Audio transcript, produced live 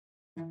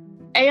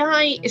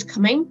AI is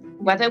coming,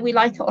 whether we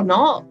like it or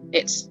not.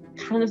 It's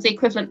kind of the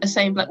equivalent of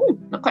saying, like, oh,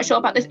 not quite sure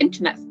about this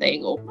internet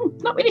thing, or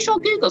not really sure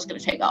Google's going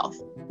to take off.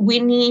 We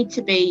need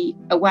to be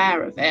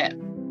aware of it.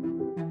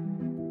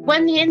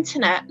 When the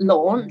internet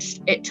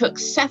launched, it took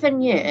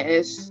 7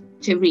 years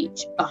to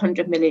reach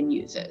 100 million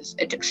users.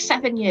 It took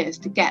 7 years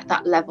to get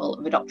that level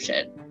of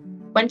adoption.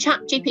 When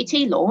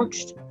ChatGPT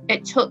launched,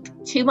 it took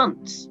 2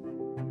 months.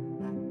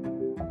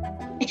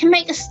 It can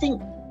make us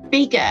think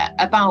bigger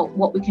about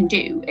what we can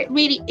do. It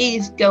really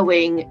is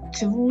going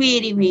to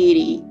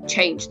really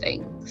change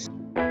things.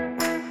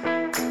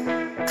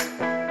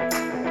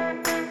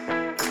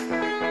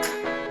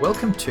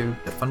 Welcome to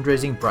the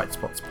Fundraising Bright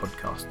Spots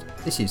podcast.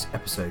 This is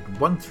episode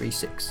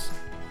 136.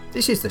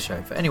 This is the show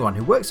for anyone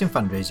who works in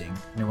fundraising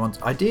and who wants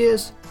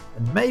ideas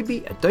and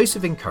maybe a dose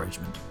of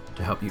encouragement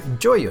to help you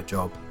enjoy your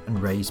job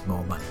and raise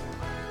more money.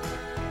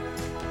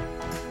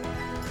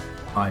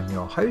 I'm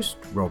your host,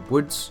 Rob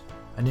Woods,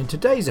 and in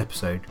today's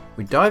episode,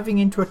 we're diving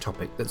into a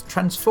topic that's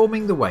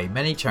transforming the way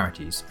many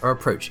charities are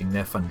approaching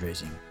their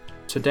fundraising.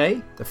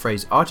 Today, the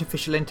phrase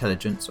artificial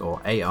intelligence,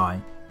 or AI,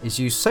 is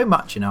used so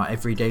much in our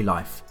everyday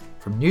life,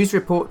 from news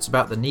reports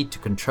about the need to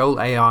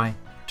control AI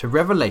to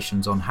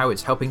revelations on how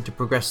it's helping to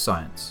progress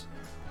science.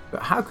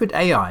 But how could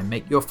AI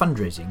make your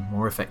fundraising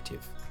more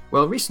effective?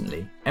 Well,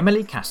 recently,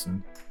 Emily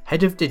Casson,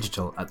 head of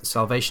digital at the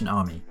Salvation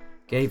Army,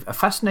 gave a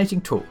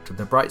fascinating talk to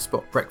the Bright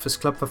Spot Breakfast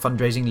Club for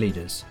Fundraising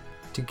Leaders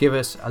to give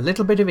us a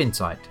little bit of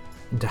insight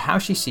into how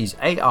she sees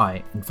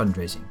AI in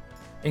fundraising.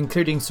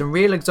 Including some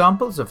real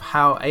examples of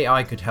how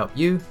AI could help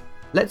you,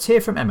 let's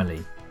hear from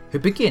Emily, who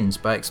begins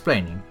by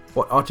explaining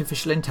what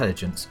artificial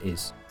intelligence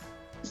is.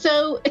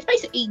 So it's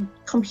basically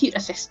computer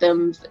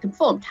systems that can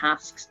perform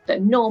tasks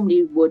that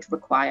normally would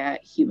require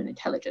human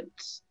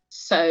intelligence.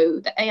 So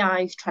the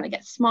AI is trying to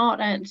get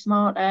smarter and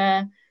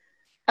smarter.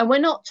 And we're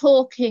not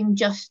talking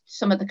just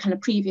some of the kind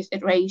of previous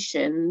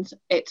iterations.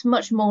 It's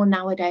much more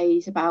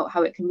nowadays about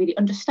how it can really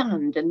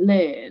understand and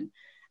learn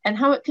and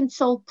how it can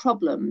solve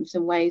problems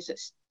in ways that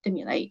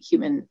stimulate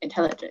human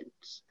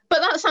intelligence.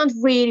 But that sounds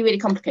really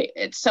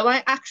complicated. So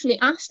I actually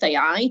asked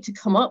AI to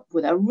come up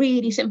with a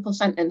really simple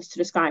sentence to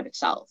describe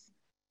itself.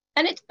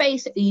 And it's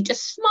basically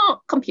just smart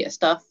computer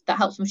stuff that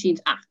helps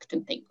machines act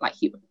and think like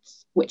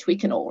humans, which we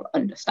can all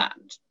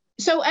understand.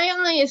 So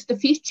AI is the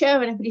future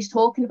and everybody's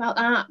talking about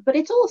that, but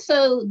it's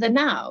also the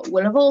now.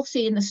 We'll have all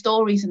seen the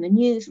stories in the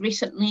news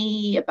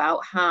recently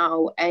about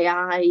how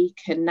AI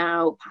can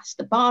now pass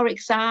the bar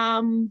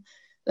exam,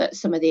 that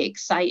some of the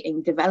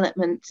exciting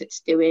developments it's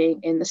doing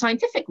in the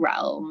scientific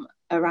realm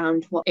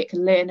around what it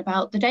can learn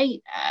about the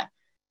data.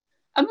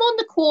 And more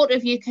than a quarter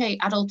of UK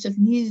adults have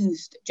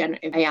used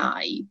generative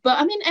AI, but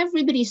I mean,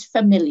 everybody's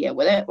familiar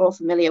with it. We're all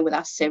familiar with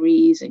our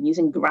Siris and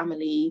using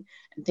Grammarly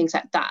and things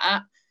like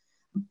that.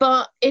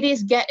 But it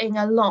is getting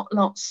a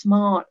lot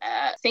smarter.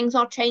 Things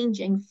are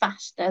changing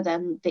faster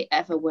than they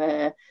ever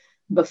were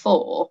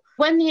before.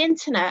 When the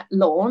internet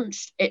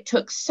launched, it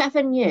took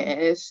 7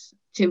 years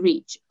to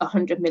reach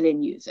 100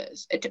 million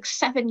users. It took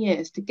 7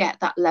 years to get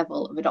that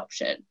level of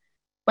adoption.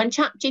 When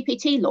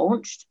ChatGPT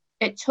launched,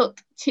 it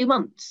took 2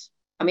 months.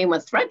 I mean,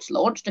 when Threads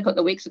launched a couple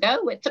of weeks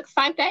ago, it took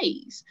 5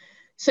 days.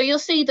 So you'll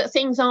see that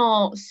things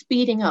are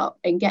speeding up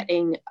and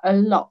getting a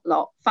lot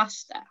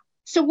faster.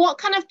 So what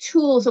kind of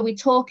tools are we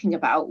talking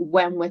about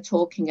when we're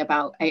talking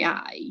about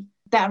AI?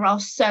 There are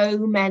so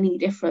many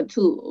different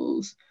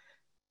tools.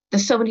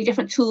 There's so many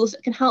different tools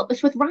that can help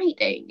us with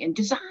writing and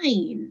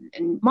design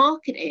and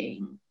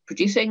marketing,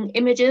 producing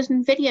images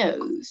and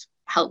videos,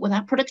 help with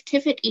our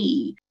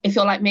productivity. If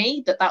you're like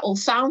me, that all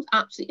sounds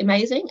absolutely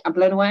amazing. I'm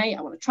blown away.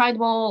 I want to try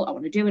them all. I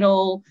want to do it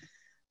all.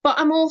 But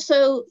I'm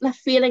also left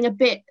feeling a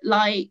bit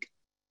like,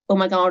 oh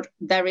my God,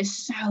 there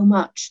is so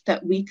much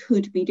that we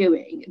could be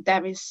doing.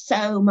 There is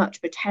so much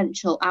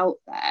potential out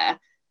there.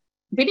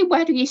 Really,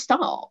 where do you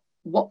start?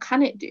 What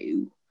can it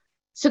do?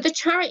 So the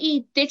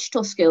Charity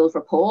Digital Skills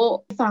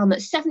Report found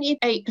that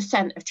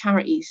 78% of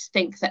charities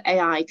think that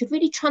AI could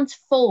really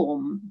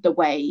transform the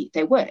way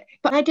they work.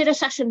 But I did a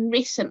session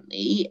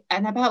recently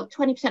and about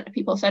 20% of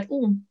people said,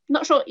 oh,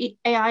 not sure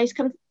AI is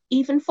kind of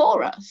even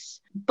for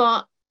us.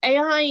 But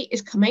AI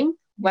is coming,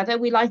 whether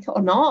we like it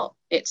or not.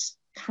 It's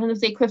kind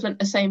of the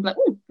equivalent of saying, like,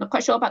 oh, not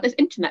quite sure about this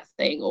internet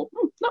thing, or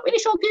not really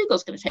sure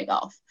Google's going to take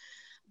off.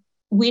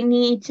 We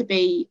need to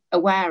be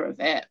aware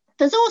of it.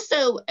 There's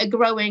also a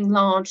growing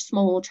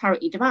large-small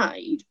charity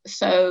divide.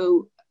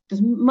 So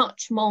there's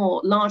much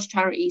more large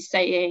charities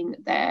saying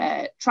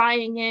they're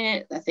trying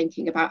it, they're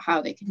thinking about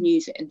how they can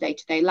use it in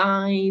day-to-day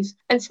lives.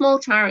 And small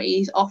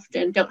charities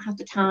often don't have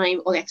the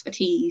time or the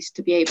expertise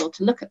to be able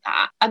to look at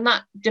that. And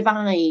that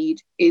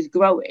divide is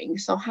growing.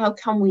 So how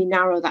can we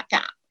narrow that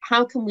gap?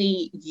 How can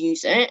we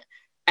use it?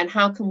 And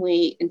how can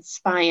we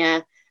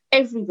inspire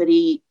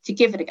everybody to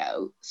give it a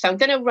go? So I'm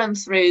going to run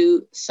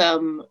through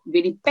some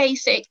really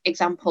basic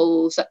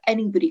examples that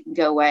anybody can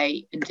go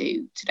away and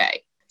do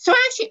today. So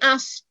I actually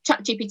asked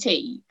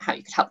ChatGPT how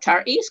you could help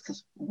charities,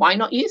 because why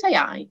not use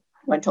AI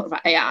when talking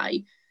about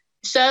AI?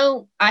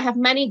 So I have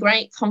many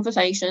great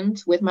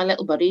conversations with my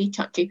little buddy,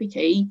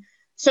 ChatGPT.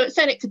 So it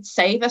said it could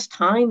save us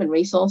time and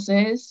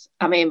resources.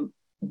 I mean,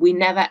 we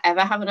never,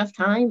 ever have enough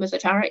time as a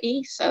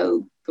charity.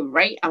 So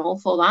great, I'm all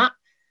for that.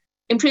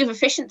 Improve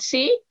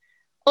efficiency.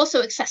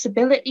 Also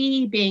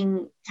accessibility,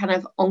 being kind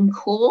of on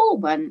call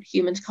when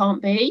humans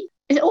can't be.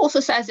 It also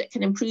says it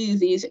can improve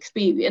the user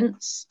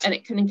experience and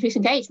it can increase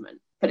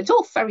engagement. But it's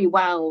all very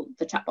well,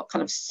 the chatbot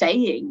kind of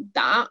saying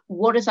that.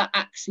 What does that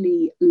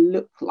actually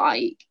look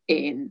like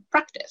in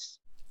practice?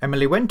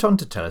 Emily went on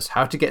to tell us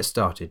how to get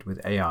started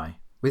with AI,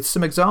 with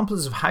some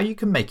examples of how you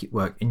can make it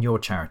work in your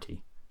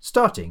charity,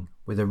 starting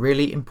with a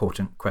really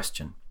important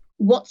question.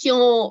 What's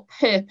your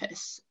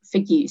purpose for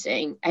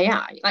using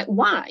AI? Like,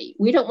 why?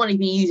 We don't want to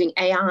be using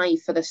AI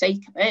for the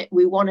sake of it.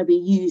 We want to be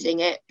using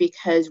it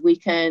because we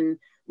can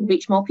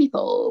reach more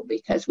people,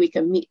 because we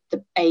can meet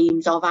the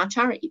aims of our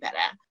charity better.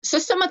 So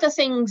some of the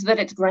things that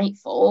it's great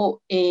for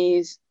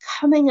is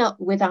coming up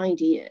with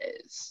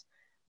ideas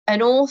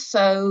and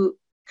also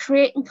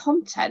creating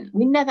content.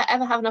 We never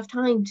ever have enough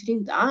time to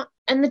do that.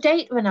 And the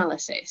data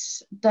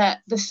analysis, that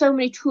there's so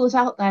many tools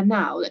out there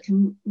now that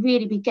can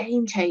really be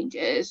game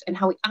changers in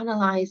how we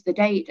analyze the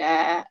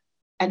data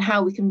and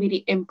how we can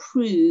really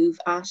improve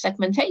our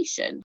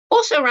segmentation.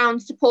 Also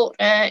around support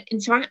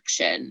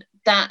interaction,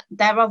 that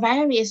there are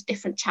various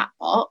different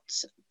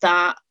chatbots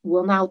that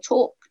will now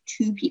talk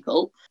to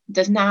people.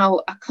 There's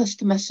now a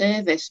customer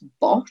service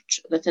bot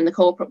that's in the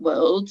corporate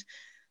world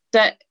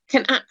that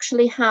can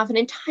actually have an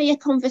entire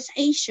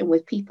conversation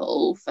with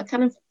people for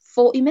kind of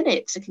 40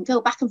 minutes. It can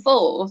go back and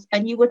forth,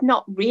 and you would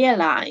not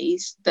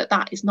realise that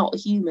that is not a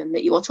human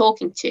that you are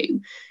talking to.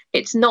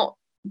 It's not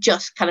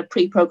just kind of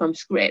pre-programmed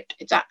script.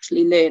 It's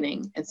actually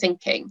learning and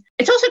thinking.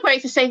 It's also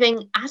great for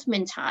saving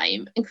admin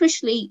time and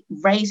crucially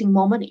raising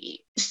more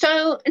money.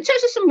 So in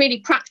terms of some really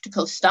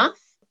practical stuff,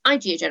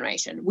 idea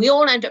generation. We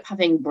all end up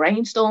having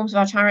brainstorms of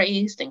our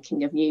charities,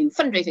 thinking of new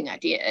fundraising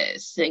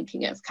ideas,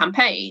 thinking of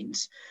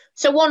campaigns.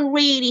 So one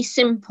really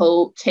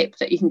simple tip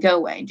that you can go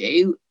away and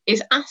do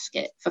is ask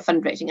it for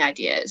fundraising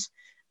ideas.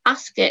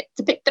 Ask it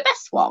to pick the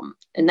best one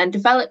and then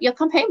develop your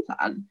campaign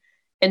plan.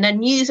 And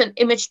then use an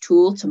image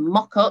tool to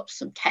mock up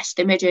some test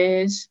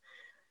images.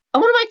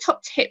 And one of my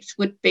top tips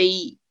would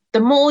be,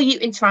 the more you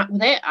interact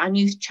with it, I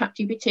use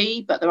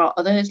ChatGPT, but there are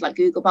others like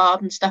Google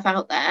Bard and stuff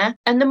out there.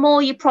 And the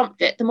more you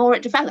prompt it, the more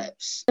it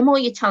develops. The more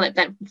you tell it,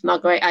 then it's not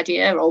a great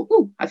idea, or,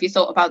 oh, have you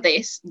thought about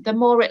this? The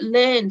more it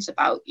learns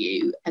about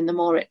you and the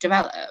more it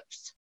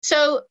develops.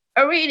 So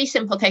a really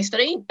simple case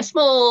study, a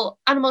small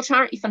animal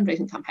charity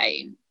fundraising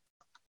campaign.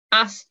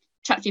 Ask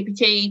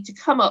ChatGPT to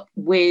come up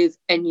with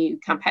a new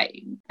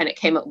campaign, and it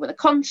came up with a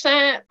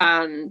concept,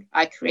 and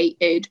I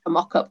created a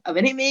mock-up of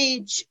an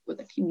image with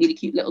a really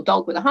cute little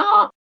dog with a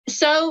heart.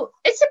 So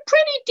it's a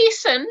pretty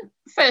decent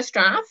first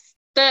draft,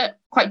 that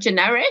quite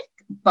generic,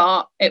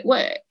 but it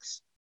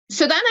works.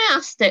 So then I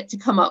asked it to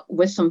come up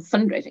with some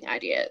fundraising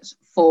ideas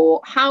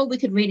for how we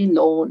could really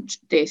launch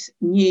this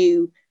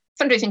new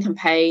fundraising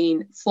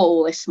campaign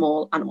for this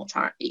small animal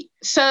charity.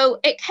 So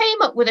it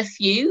came up with a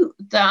few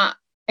that,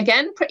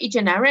 again, pretty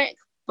generic,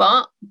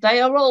 but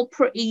they are all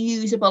pretty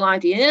usable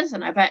ideas.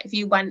 And I bet if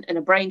you went in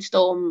a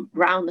brainstorm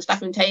round the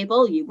staff room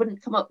table, you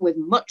wouldn't come up with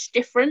much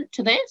different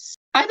to this.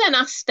 I then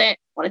asked it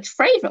what its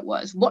favourite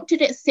was. What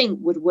did it think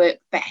would work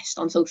best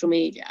on social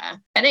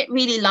media? And it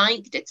really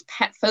liked its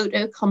pet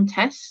photo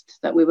contest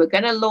that we were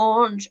going to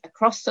launch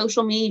across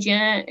social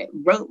media. It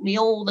wrote me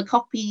all the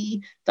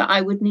copy that I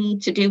would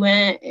need to do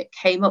it. It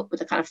came up with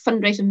a kind of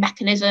fundraising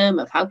mechanism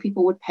of how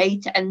people would pay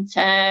to enter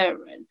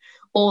and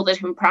all the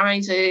different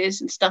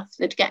prizes and stuff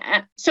they'd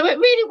get. So it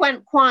really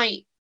went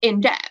quite in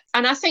depth.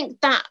 And I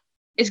think that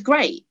is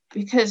great,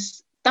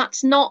 because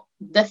that's not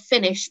the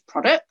finished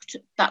product.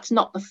 That's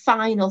not the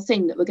final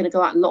thing that we're going to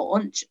go out and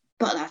launch,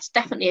 but that's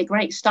definitely a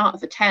great start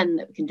of a 10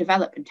 that we can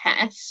develop and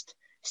test.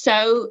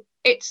 So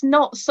it's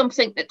not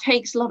something that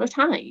takes a lot of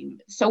time.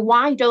 So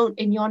why don't,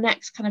 in your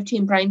next kind of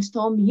team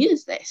brainstorm,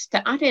 use this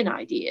to add in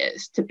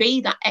ideas, to be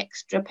that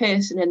extra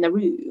person in the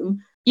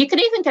room. You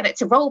could even get it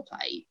to role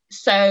play.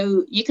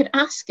 So you could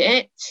ask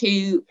it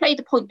to play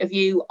the point of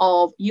view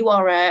of, you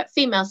are a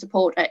female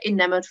supporter in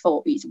their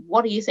mid-40s.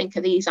 What do you think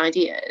of these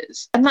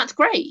ideas? And that's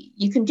great.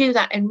 You can do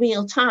that in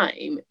real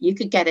time. You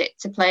could get it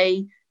to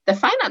play the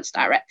finance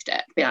director,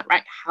 to be like,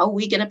 right, how are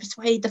we going to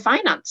persuade the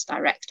finance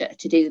director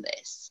to do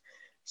this?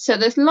 So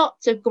there's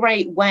lots of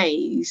great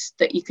ways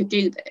that you could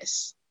do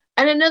this.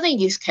 And another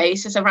use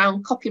case is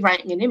around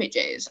copywriting and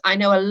images. I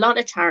know a lot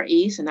of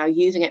charities are now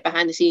using it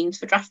behind the scenes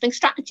for drafting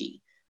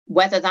strategy,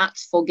 whether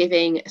that's for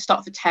giving a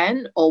start for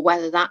 10 or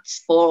whether that's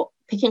for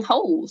picking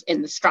holes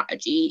in the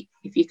strategy.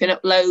 If you can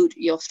upload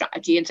your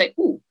strategy and say,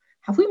 oh,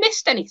 have we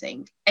missed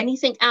anything?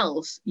 Anything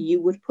else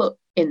you would put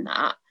in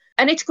that?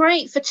 And it's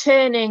great for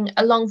turning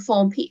a long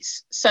form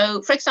piece.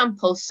 So, for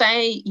example,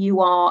 say you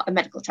are a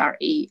medical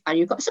charity and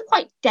you've got some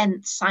quite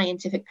dense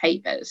scientific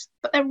papers,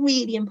 but they're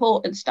really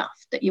important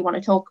stuff that you want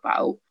to talk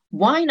about.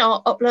 Why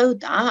not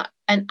upload that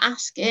and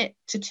ask it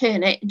to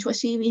turn it into a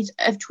series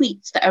of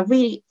tweets that are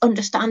really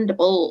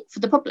understandable for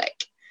the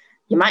public?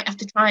 You might have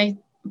to try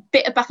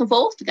bit of back and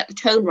forth to get the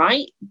tone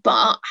right,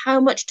 but how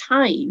much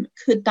time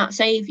could that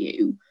save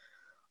you?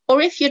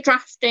 Or if you're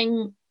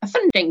drafting a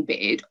funding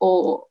bid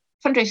or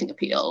fundraising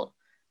appeal,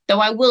 though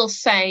I will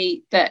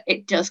say that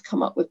it does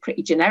come up with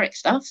pretty generic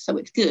stuff, so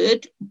it's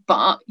good,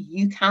 but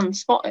you can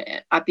spot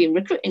it. I've been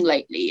recruiting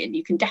lately, and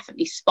you can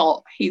definitely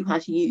spot who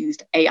has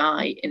used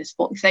AI in a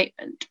supporting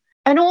statement.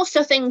 And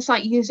also things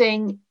like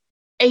using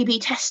A/B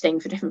testing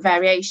for different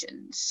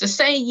variations. So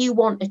say you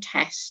want to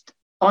test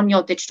on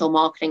your digital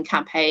marketing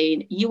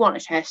campaign, you want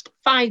to test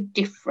 5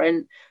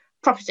 different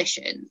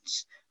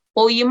propositions.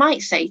 Or you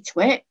might say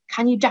to it,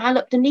 can you dial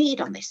up the need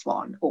on this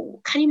one?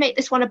 Or can you make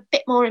this one a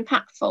bit more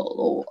impactful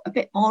or a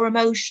bit more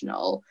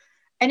emotional?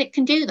 And it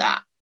can do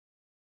that.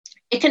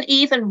 It can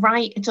even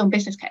write its own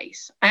business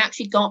case. I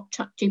actually got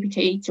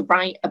ChatGPT to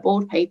write a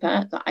board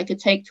paper that I could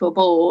take to a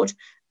board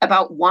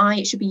about why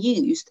it should be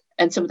used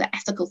and some of the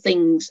ethical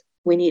things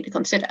we need to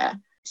consider.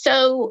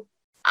 So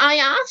I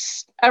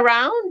asked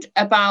around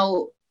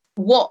about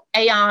what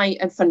AI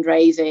and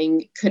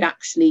fundraising could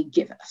actually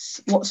give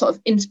us, what sort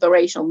of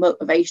inspirational,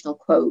 motivational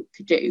quote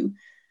could do.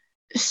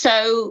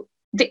 So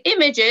the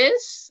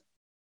images,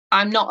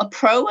 I'm not a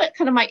pro at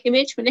kind of my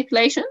image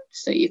manipulation,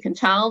 so you can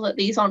tell that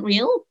these aren't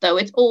real, though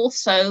it's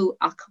also,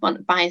 I'll come on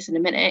to bias in a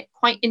minute,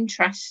 quite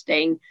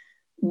interesting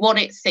what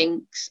it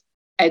thinks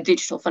a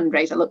digital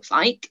fundraiser looks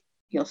like.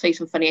 You'll see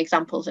some funny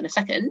examples in a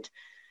second.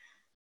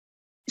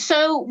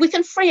 So we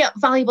can free up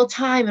valuable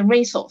time and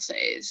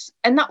resources,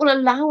 and that will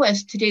allow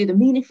us to do the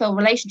meaningful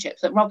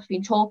relationships that Rob's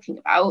been talking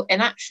about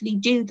and actually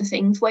do the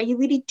things where you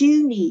really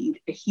do need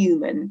a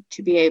human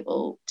to be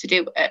able to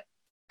do it.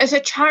 As a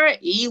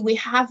charity, we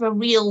have a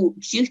real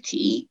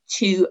duty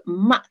to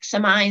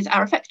maximise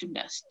our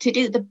effectiveness, to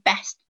do the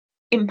best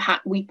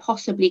impact we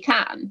possibly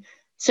can.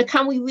 So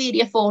can we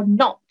really afford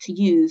not to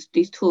use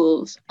these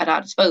tools at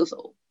our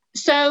disposal?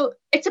 So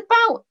it's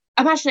about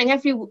imagining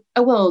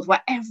a world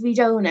where every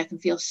donor can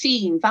feel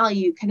seen,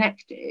 valued,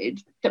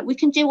 connected, that we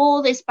can do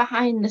all this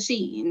behind the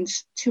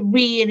scenes to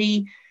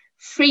really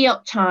free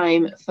up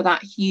time for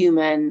that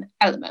human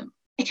element.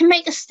 It can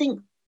make us think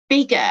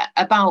bigger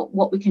about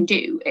what we can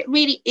do. It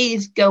really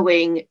is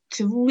going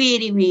to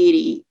really,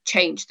 really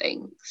change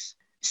things.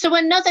 So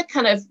another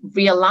kind of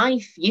real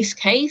life use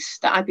case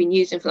that I've been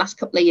using for the last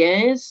couple of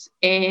years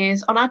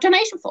is on our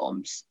donation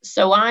forms.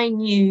 So I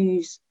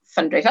use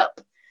Fundraise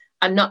Up.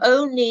 And not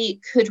only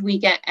could we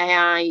get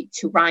AI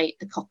to write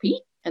the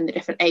copy and the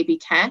different A/B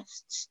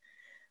tests,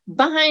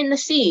 behind the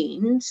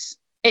scenes,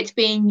 it's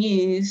being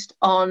used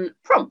on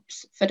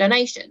prompts for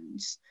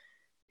donations.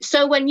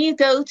 So when you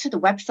go to the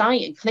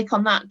website and click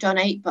on that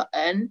donate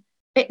button,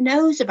 it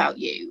knows about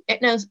you.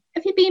 It knows,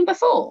 have you been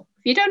before?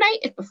 Have you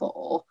donated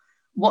before?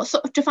 What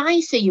sort of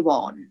device are you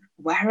on?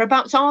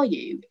 Whereabouts are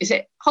you? Is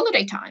it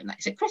holiday time?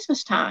 Is it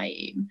Christmas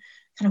time?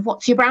 Kind of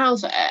what's your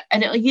browser?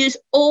 And it'll use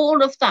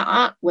all of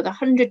that with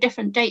 100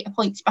 different data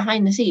points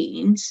behind the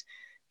scenes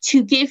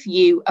to give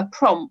you a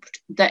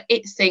prompt that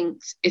it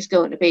thinks is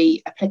going to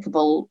be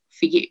applicable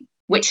for you,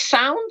 which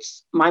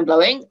sounds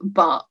mind-blowing,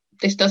 but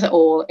this does it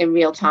all in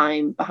real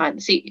time behind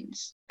the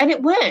scenes. And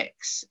it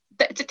works.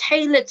 It's a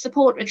tailored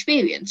support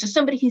experience. So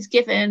somebody who's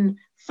given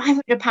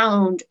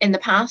 £500 in the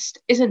past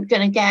isn't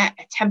going to get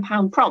a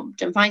 £10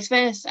 prompt and vice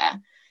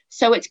versa.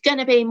 So it's going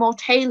to be more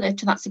tailored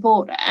to that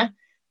supporter.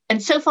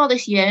 And so far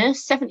this year,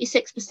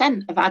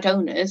 76% of our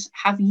donors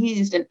have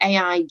used an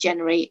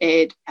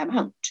AI-generated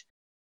amount.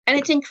 And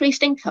it's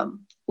increased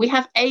income. We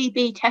have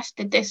A/B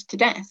tested this to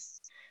death.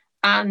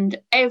 And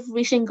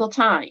every single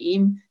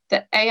time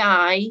that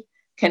AI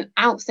can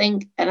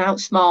outthink and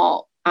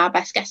outsmart our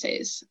best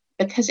guesses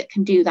because it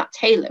can do that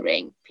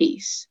tailoring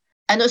piece.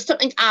 And there's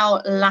something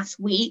out last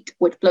week,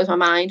 which blows my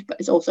mind,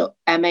 but is also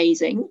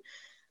amazing,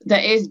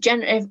 that is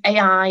generative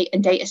AI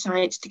and data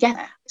science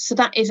together. So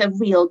that is a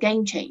real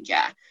game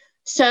changer.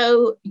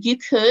 So you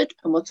could,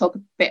 and we'll talk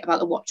a bit about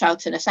the watch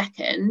outs in a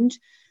second,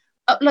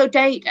 upload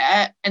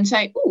data and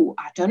say, oh,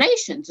 our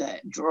donations are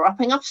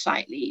dropping off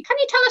slightly. Can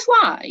you tell us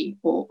why?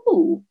 Or,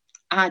 oh,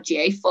 our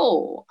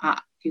GA4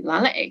 at Google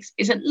Analytics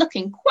isn't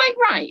looking quite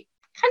right.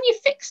 Can you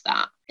fix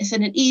that? It's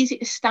in an easy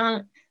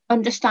to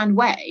understand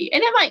way.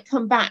 And it might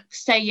come back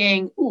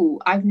saying,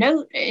 oh, I've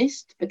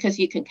noticed, because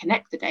you can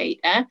connect the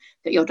data,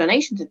 that your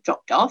donations have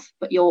dropped off,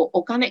 but your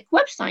organic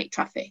website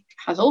traffic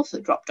has also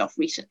dropped off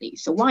recently.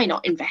 So why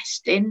not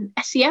invest in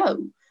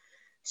SEO?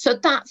 So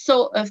that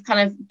sort of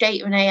kind of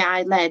data and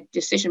AI-led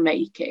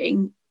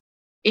decision-making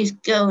is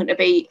going to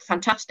be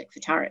fantastic for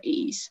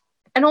charities.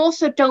 And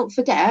also don't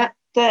forget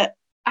that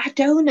our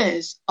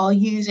donors are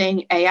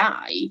using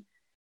AI.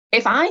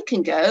 If I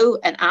can go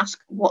and ask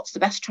what's the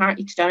best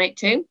charity to donate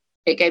to,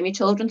 it gave me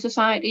Children's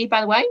Society,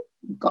 by the way.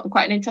 We've got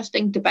quite an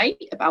interesting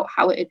debate about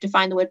how it would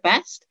define the word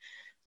best,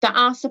 that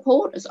our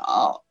supporters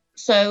are.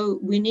 So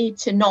we need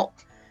to not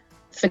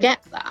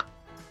forget that.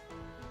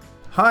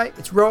 Hi,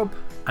 it's Rob,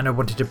 and I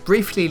wanted to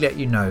briefly let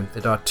you know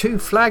that our 2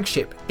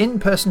 flagship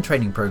in-person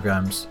training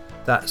programs,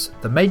 that's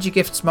the Major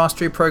Gifts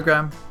Mastery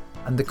Program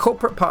and the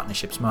Corporate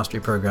Partnerships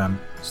Mastery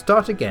Program,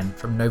 start again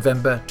from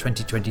November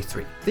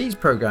 2023. These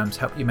programs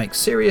help you make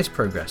serious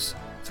progress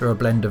through a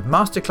blend of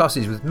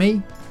masterclasses with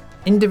me,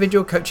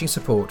 individual coaching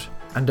support,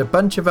 and a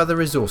bunch of other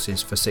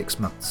resources for 6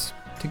 months.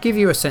 To give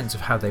you a sense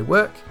of how they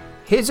work,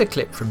 here's a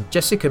clip from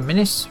Jessica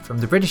Minnis from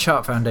the British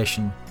Heart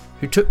Foundation,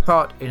 who took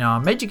part in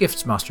our Major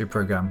Gifts Mastery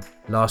programme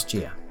last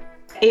year.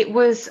 It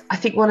was, I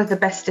think, one of the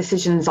best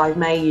decisions I've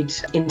made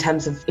in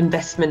terms of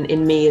investment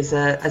in me as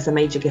a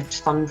major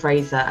gift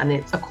fundraiser. And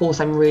it's a course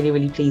I'm really,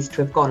 really pleased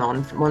to have gone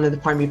on. One of the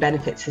primary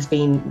benefits has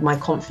been my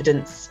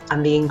confidence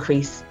and the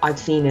increase I've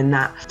seen in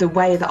that. The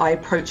way that I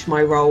approach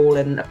my role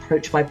and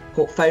approach my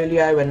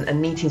portfolio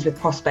and meetings with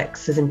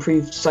prospects has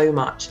improved so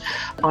much.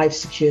 I've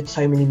secured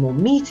so many more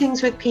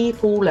meetings with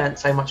people, learned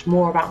so much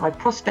more about my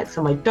prospects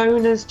and my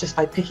donors just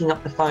by picking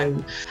up the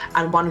phone.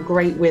 And one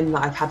great win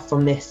that I've had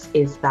from this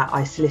is that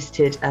I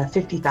solicited a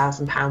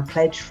 £50,000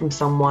 pledge from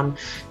someone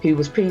who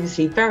was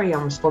previously very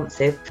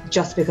unresponsive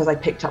just because I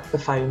picked up the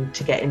phone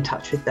to get in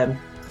touch with them.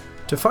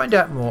 To find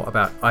out more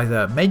about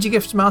either Major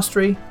Gifts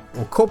Mastery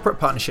or Corporate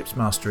Partnerships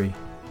Mastery,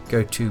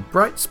 go to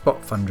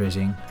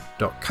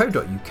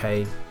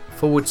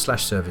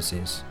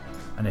brightspotfundraising.co.uk/services.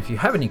 And if you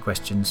have any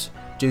questions,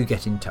 do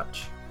get in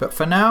touch. But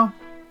for now,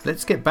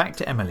 let's get back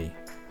to Emily,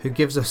 who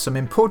gives us some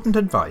important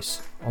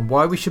advice on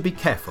why we should be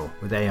careful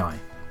with AI.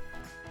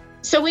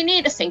 So we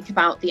need to think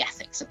about the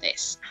ethics of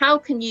this. How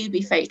can you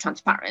be very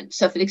transparent?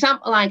 So for the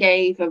example I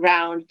gave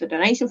around the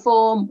donation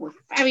form, we're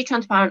very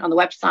transparent on the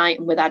website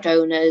and with our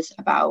donors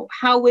about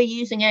how we're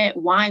using it,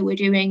 why we're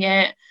doing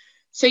it.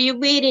 So you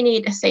really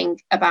need to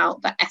think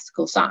about the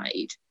ethical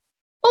side.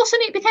 Also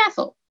need to be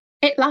careful.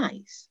 It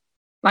lies.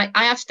 Like,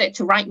 I asked it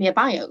to write me a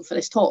bio for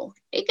this talk.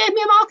 It gave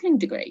me a marketing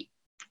degree.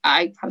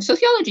 I have a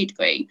sociology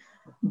degree.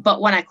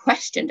 But when I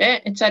questioned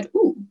it, it said,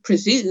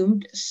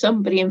 presumed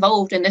somebody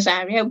involved in this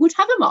area would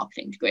have a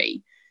marketing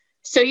degree.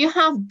 So you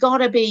have got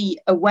to be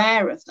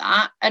aware of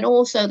that. And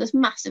also there's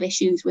massive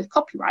issues with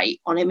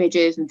copyright on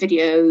images and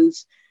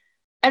videos.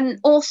 And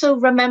also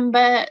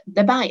remember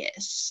the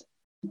bias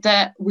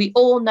that we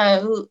all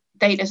know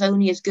data is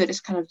only as good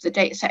as kind of the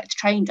data set it's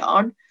trained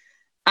on.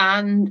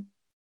 And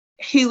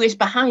who is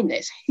behind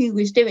this? Who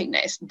is doing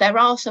this? There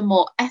are some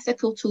more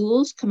ethical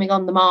tools coming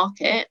on the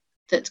market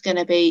that's going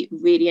to be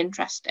really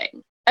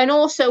interesting. And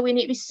also we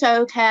need to be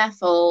so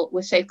careful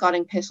with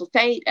safeguarding personal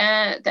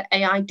data that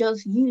AI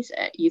does use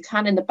it. You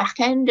can, in the back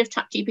end of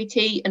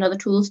ChatGPT and other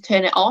tools,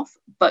 turn it off,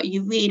 but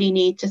you really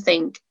need to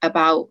think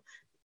about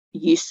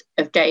use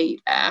of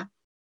data.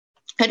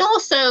 And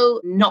also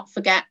not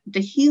forget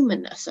the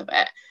humanness of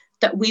it,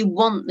 that we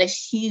want this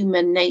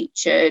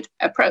human-natured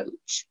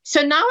approach.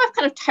 So now I've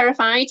kind of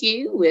terrified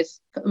you with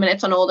a couple of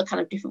minutes on all the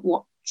kind of different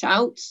watch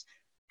outs.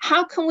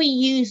 How can we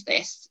use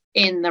this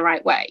in the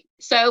right way?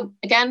 So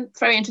again,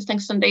 very interesting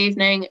Sunday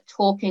evening,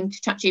 talking to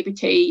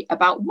ChatGPT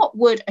about what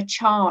would a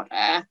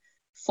charter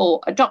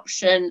for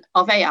adoption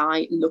of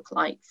AI look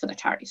like for the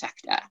charity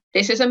sector.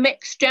 This is a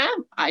mixture.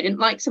 I didn't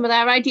like some of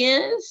their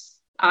ideas.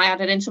 I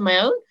added in some of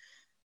my own.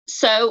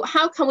 So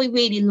how can we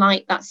really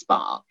light that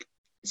spark?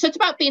 So it's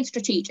about being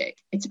strategic.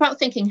 It's about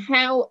thinking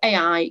how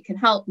AI can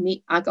help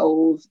meet our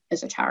goals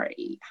as a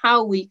charity,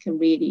 how we can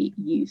really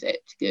use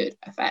it to good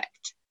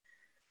effect.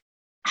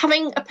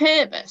 Having a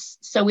purpose,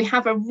 so we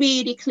have a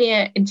really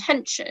clear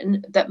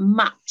intention that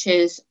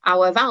matches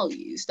our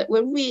values, that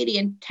we're really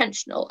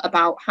intentional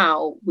about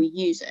how we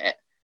use it.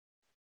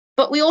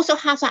 But we also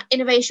have that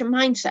innovation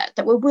mindset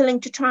that we're willing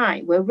to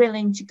try, we're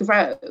willing to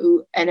grow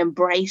and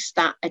embrace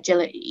that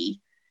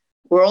agility.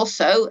 We're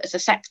also, as a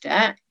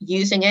sector,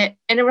 using it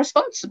in a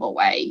responsible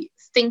way,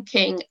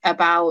 thinking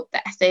about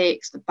the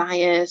ethics, the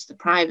bias, the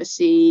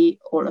privacy,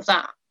 all of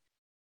that.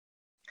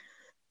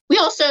 We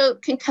also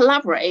can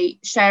collaborate,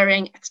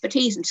 sharing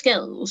expertise and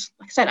skills.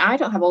 Like I said, I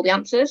don't have all the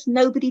answers.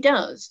 Nobody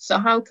does. So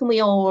how can we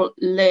all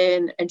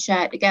learn and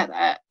share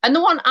together? And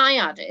the one I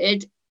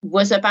added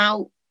was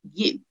about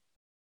you,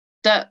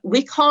 that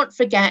we can't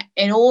forget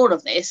in all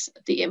of this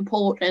the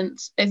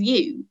importance of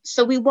you.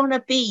 So we want to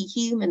be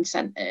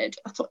human-centered.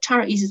 That's what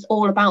charities is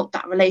all about,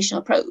 that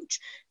relational approach.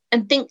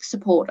 And think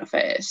supporter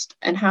first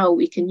and how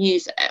we can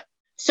use it.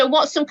 So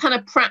what's some kind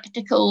of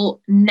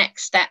practical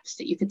next steps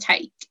that you could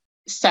take?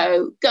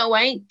 So go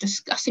away,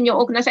 discuss in your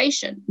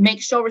organisation.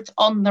 Make sure it's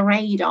on the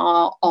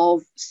radar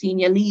of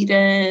senior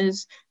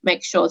leaders.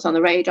 Make sure it's on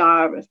the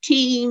radar of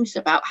teams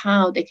about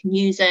how they can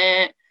use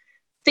it.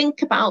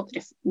 Think about the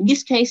different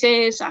use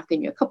cases. I've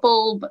given you a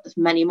couple, but there's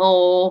many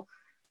more.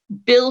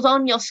 Build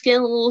on your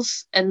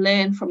skills and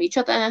learn from each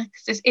other,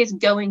 because this is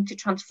going to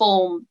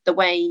transform the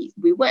way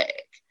we work.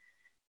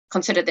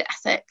 Consider the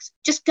ethics.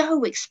 Just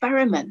go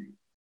experiment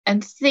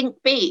and think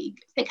big.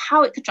 Think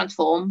how it could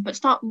transform, but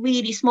start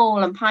really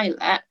small and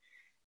pilot,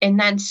 and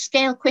then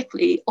scale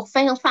quickly or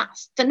fail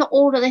fast. Then not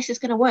all of this is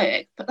going to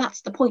work, but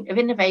that's the point of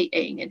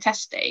innovating and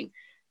testing,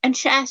 and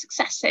share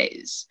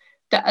successes.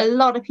 That a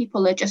lot of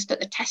people are just at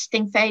the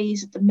testing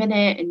phase at the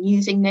minute and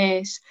using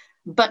this.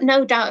 But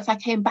no doubt if I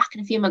came back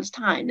in a few months'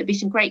 time, there'd be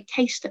some great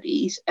case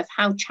studies of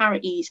how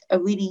charities are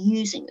really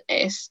using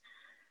this.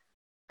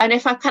 And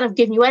if I've kind of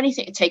given you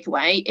anything to take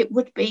away, it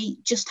would be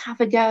just have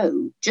a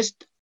go,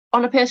 just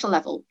on a personal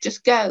level,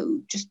 just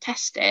go, just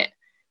test it.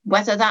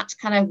 whether that's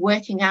kind of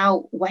working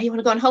out where you want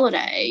to go on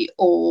holiday,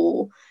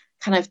 or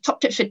kind of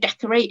top tips for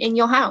decorating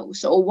your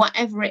house, or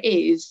whatever it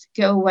is,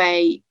 go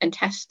away and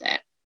test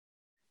it.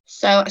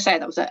 So I say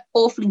that was an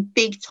awfully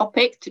big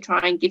topic to try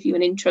and give you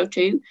an intro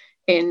to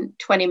in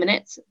 20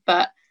 minutes,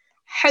 but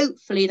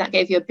hopefully that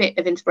gave you a bit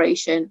of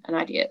inspiration and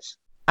ideas.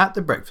 At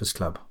the Breakfast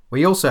Club,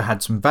 we also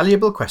had some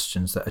valuable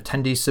questions that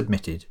attendees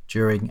submitted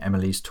during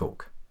Emily's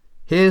talk.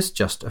 Here's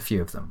just a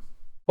few of them.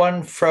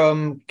 One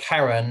from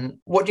Karen.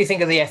 What do you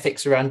think of the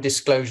ethics around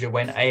disclosure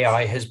when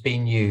AI has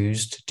been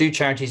used? Do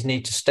charities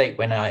need to state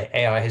when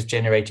AI has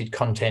generated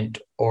content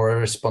or a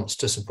response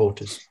to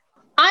supporters?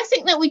 I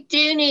think that we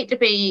do need to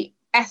be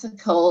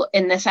ethical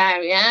in this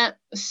area.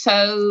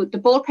 So the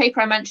board paper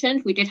I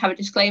mentioned, we did have a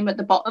disclaimer at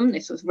the bottom.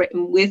 This was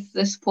written with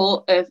the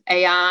support of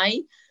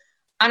AI.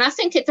 And I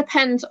think it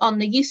depends on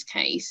the use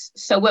case.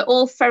 So we're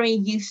all very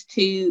used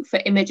to, for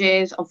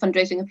images on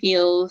fundraising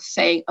appeals,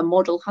 saying a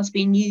model has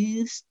been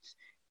used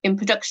in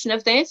production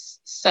of this.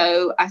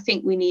 So I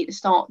think we need to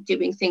start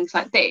doing things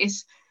like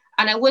this.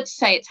 And I would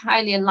say it's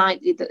highly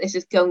unlikely that this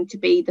is going to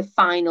be the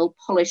final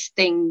polished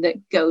thing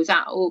that goes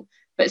out.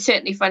 But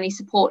certainly for any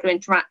support or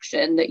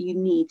interaction, that you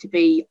need to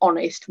be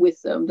honest with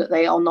them, that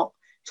they are not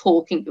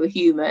talking to a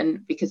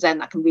human, because then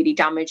that can really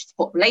damage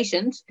support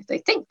relations if they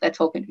think they're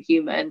talking to a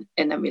human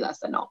and then realise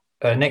they're not.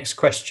 Next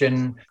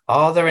question.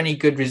 Are there any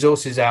good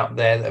resources out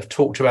there that have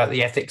talked about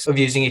the ethics of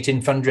using it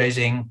in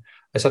fundraising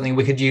as something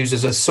we could use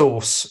as a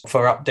source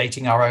for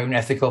updating our own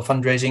ethical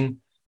fundraising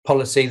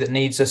policy that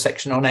needs a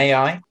section on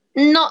AI?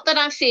 Not that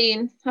I've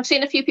seen. I've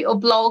seen a few people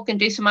blog and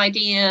do some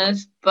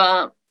ideas,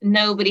 but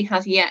nobody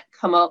has yet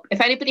come up.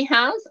 If anybody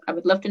has, I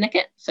would love to nick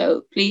it.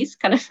 So please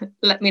kind of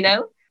let me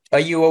know. Are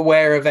you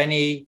aware of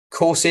any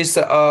courses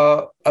that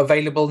are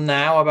available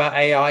now about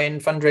AI and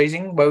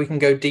fundraising where we can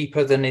go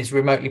deeper than is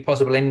remotely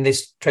possible in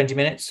this 20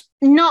 minutes?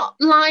 Not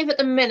live at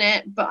the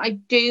minute, but I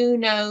do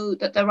know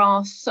that there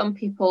are some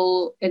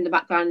people in the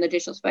background in the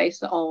digital space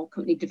that are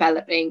currently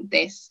developing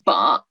this.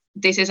 But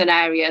this is an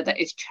area that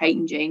is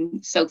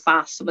changing so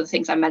fast. Some of the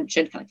things I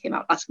mentioned kind of came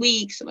out last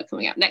week, some are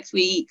coming out next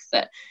week,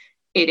 that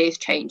it is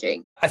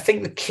changing. I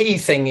think the key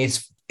thing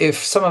is, if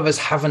some of us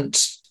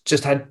haven't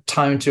just had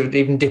time to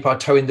even dip our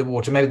toe in the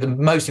water, maybe the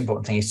most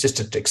important thing is just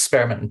to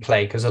experiment and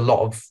play, because a lot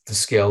of the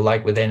skill,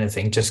 like with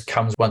anything, just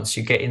comes once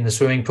you get in the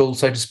swimming pool,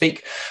 so to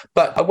speak.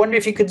 But I wonder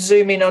if you could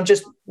zoom in on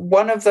just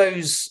one of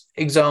those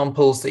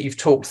examples that you've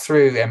talked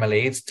through,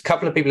 Emily. It's a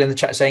couple of people in the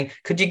chat saying,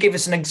 could you give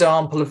us an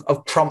example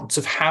of prompts,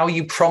 of how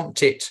you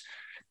prompt it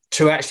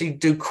to actually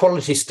do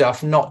quality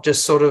stuff, not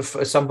just sort of,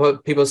 as some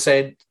people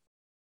said,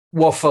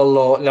 waffle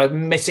or like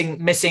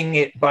missing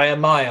it by a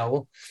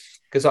mile?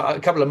 Because a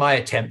couple of my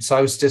attempts,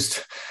 I was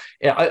just,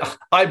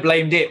 I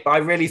blamed it, but I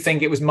really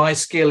think it was my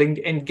skill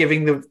in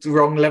giving the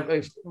wrong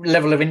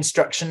level of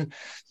instruction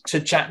to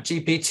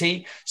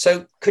ChatGPT.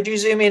 So could you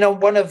zoom in on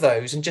one of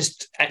those and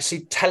just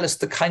actually tell us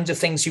the kinds of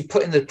things you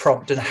put in the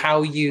prompt and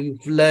how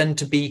you've learned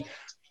to be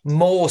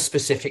more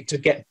specific to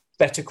get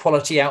better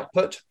quality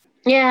output?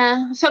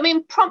 Yeah, so I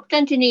mean, prompt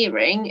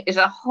engineering is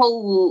a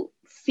whole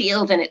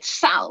field in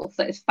itself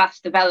that is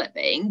fast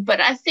developing, but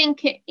I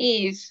think it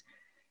is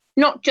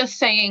not just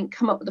saying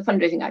come up with a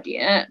fundraising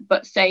idea,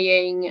 but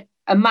saying,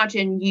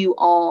 imagine you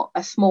are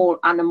a small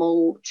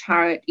animal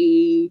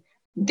charity.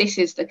 This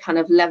is the kind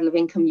of level of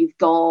income you've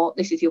got.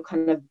 This is your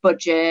kind of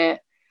budget.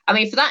 I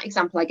mean, for that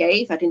example I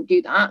gave, I didn't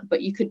do that,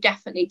 but you could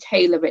definitely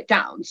tailor it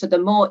down. So the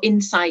more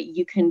insight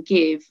you can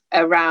give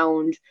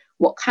around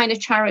what kind of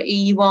charity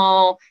you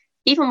are,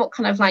 even what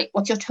kind of like,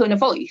 what's your tone of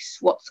voice,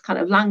 what's kind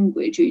of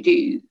language you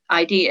do,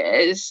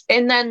 ideas.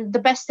 And then the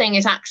best thing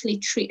is actually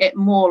treat it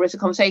more as a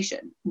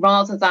conversation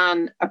rather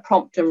than a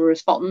prompt and a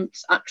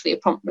response, actually a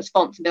prompt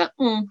response, and be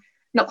like,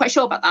 not quite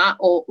sure about that.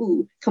 Or,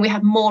 can we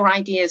have more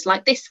ideas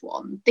like this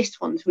one? This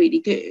one's really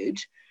good.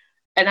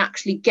 And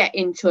actually get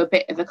into a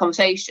bit of a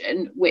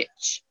conversation,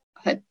 which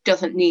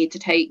doesn't need to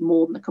take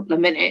more than a couple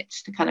of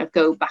minutes to kind of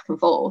go back and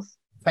forth.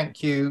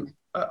 Thank you.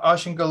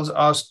 Arshingul's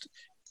asked,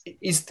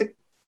 is the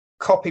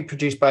copy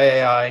produced by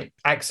AI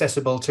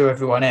accessible to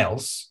everyone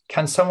else?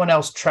 Can someone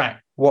else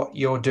track what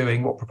you're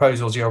doing, what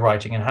proposals you're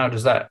writing, and how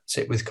does that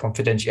sit with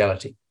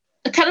confidentiality?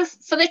 Kind of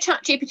for the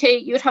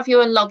ChatGPT, you would have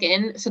your own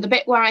login. So the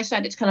bit where I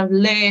said it's kind of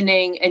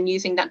learning and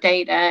using that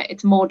data,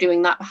 it's more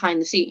doing that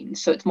behind the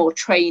scenes. So it's more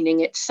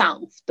training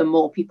itself, the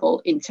more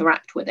people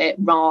interact with it,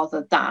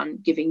 rather than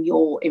giving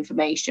your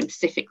information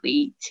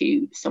specifically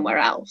to somewhere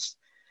else.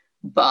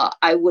 But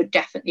I would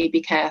definitely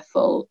be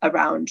careful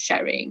around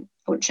sharing.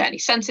 I wouldn't share any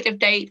sensitive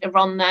data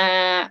on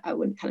there. I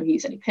wouldn't kind of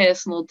use any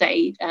personal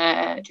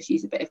data, just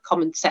use a bit of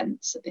common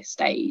sense at this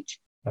stage.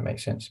 That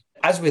makes sense.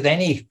 As with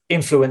any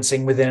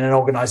influencing within an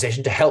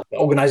organisation to help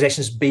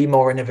organisations be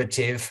more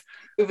innovative,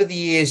 over the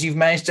years, you've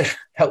managed to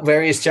help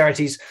various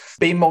charities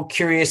be more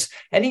curious.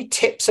 Any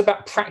tips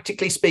about,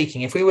 practically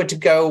speaking, if we were to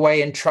go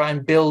away and try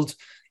and build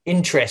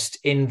interest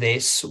in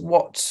this,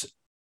 what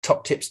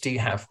top tips do you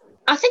have?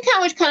 I think I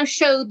would kind of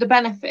show the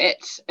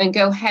benefits and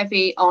go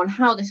heavy on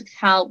how this could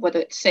help, whether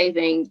it's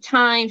saving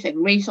time,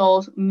 saving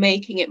resource,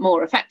 making it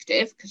more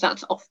effective, because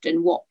that's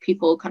often what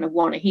people kind of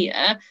want to hear.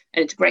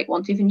 And it's a great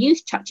one to even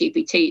use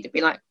ChatGPT to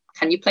be like,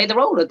 can you play the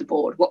role of the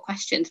board? What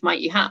questions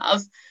might you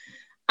have?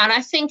 And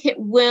I think it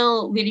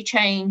will really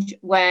change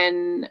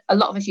when a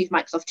lot of us use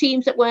Microsoft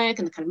Teams at work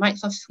and the kind of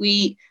Microsoft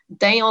suite.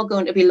 They are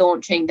going to be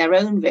launching their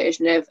own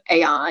version of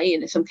AI,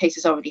 and in some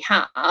cases already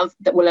have,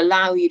 that will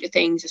allow you to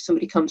things if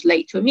somebody comes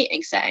late to a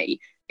meeting, say,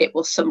 it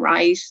will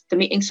summarize the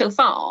meeting so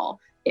far,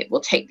 it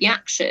will take the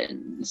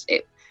actions,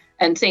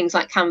 and things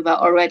like Canva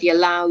already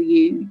allow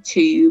you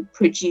to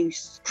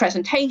produce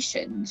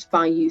presentations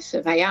by use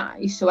of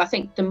AI. So I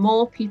think the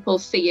more people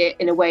see it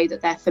in a way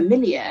that they're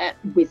familiar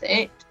with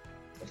it,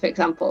 for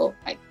example,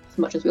 like, as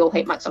much as we all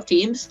hate Microsoft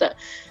Teams, that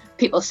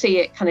people see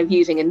it kind of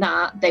using in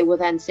that, they will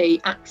then see,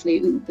 actually,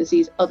 ooh, there's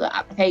these other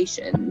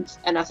applications.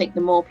 And I think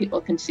the more people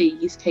can see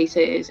use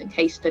cases and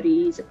case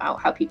studies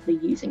about how people are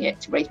using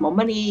it to raise more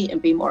money and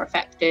be more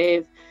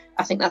effective,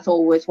 I think that's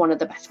always one of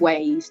the best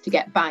ways to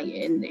get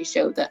buy-in. They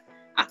show that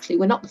actually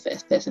we're not the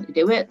first person to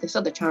do it. This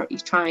other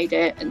charity's tried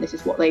it, and this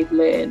is what they've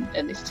learned,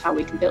 and this is how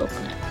we can build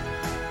on it.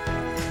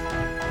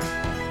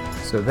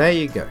 So there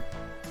you go.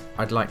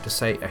 I'd like to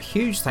say a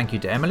huge thank you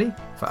to Emily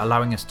for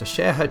allowing us to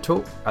share her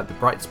talk at the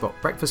Bright Spot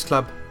Breakfast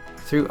Club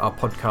through our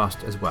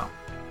podcast as well.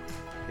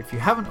 If you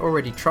haven't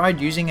already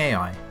tried using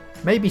AI,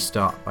 maybe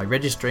start by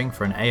registering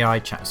for an AI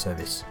chat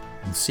service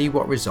and see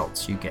what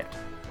results you get.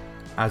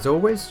 As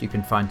always, you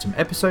can find some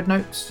episode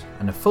notes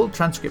and a full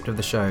transcript of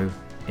the show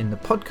in the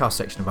podcast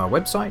section of our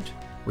website,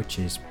 which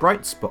is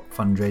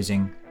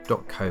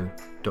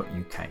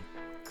brightspotfundraising.co.uk.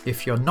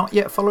 If you're not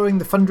yet following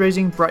the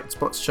Fundraising Bright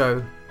Spots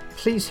show,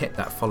 please hit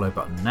that follow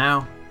button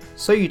now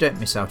so you don't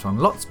miss out on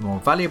lots more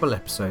valuable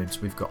episodes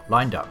we've got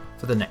lined up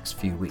for the next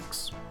few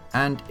weeks.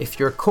 And if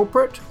you're a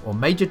corporate or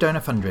major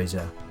donor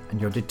fundraiser and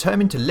you're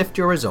determined to lift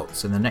your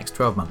results in the next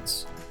 12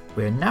 months,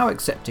 we're now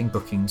accepting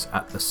bookings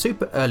at the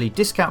super early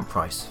discount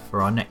price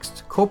for our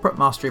next Corporate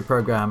Mastery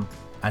Programme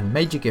and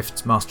Major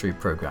Gifts Mastery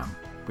Programme,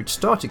 which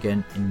start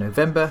again in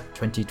November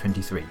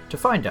 2023. To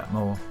find out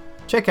more,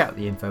 check out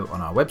the info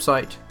on our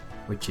website,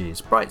 which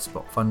is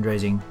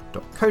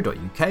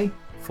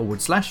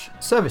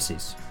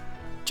brightspotfundraising.co.uk/services.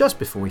 Just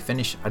before we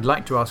finish, I'd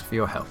like to ask for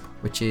your help,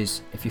 which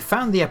is, if you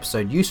found the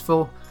episode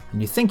useful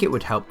and you think it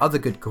would help other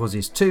good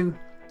causes too,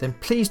 then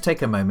please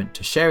take a moment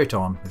to share it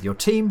on with your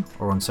team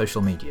or on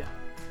social media.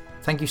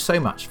 Thank you so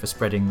much for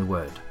spreading the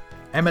word.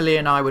 Emily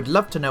and I would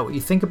love to know what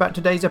you think about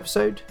today's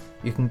episode.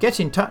 You can get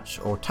in touch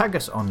or tag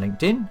us on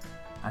LinkedIn,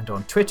 and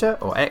on Twitter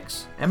or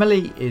X,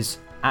 Emily is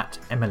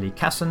 @Emily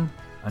Casson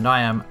and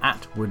I am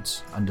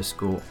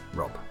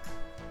 @Woods_Rob.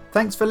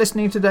 Thanks for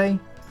listening today.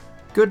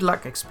 Good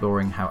luck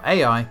exploring how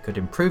AI could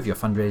improve your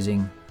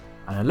fundraising,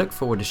 and I look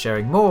forward to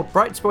sharing more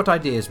Bright Spot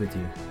ideas with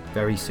you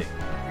very soon.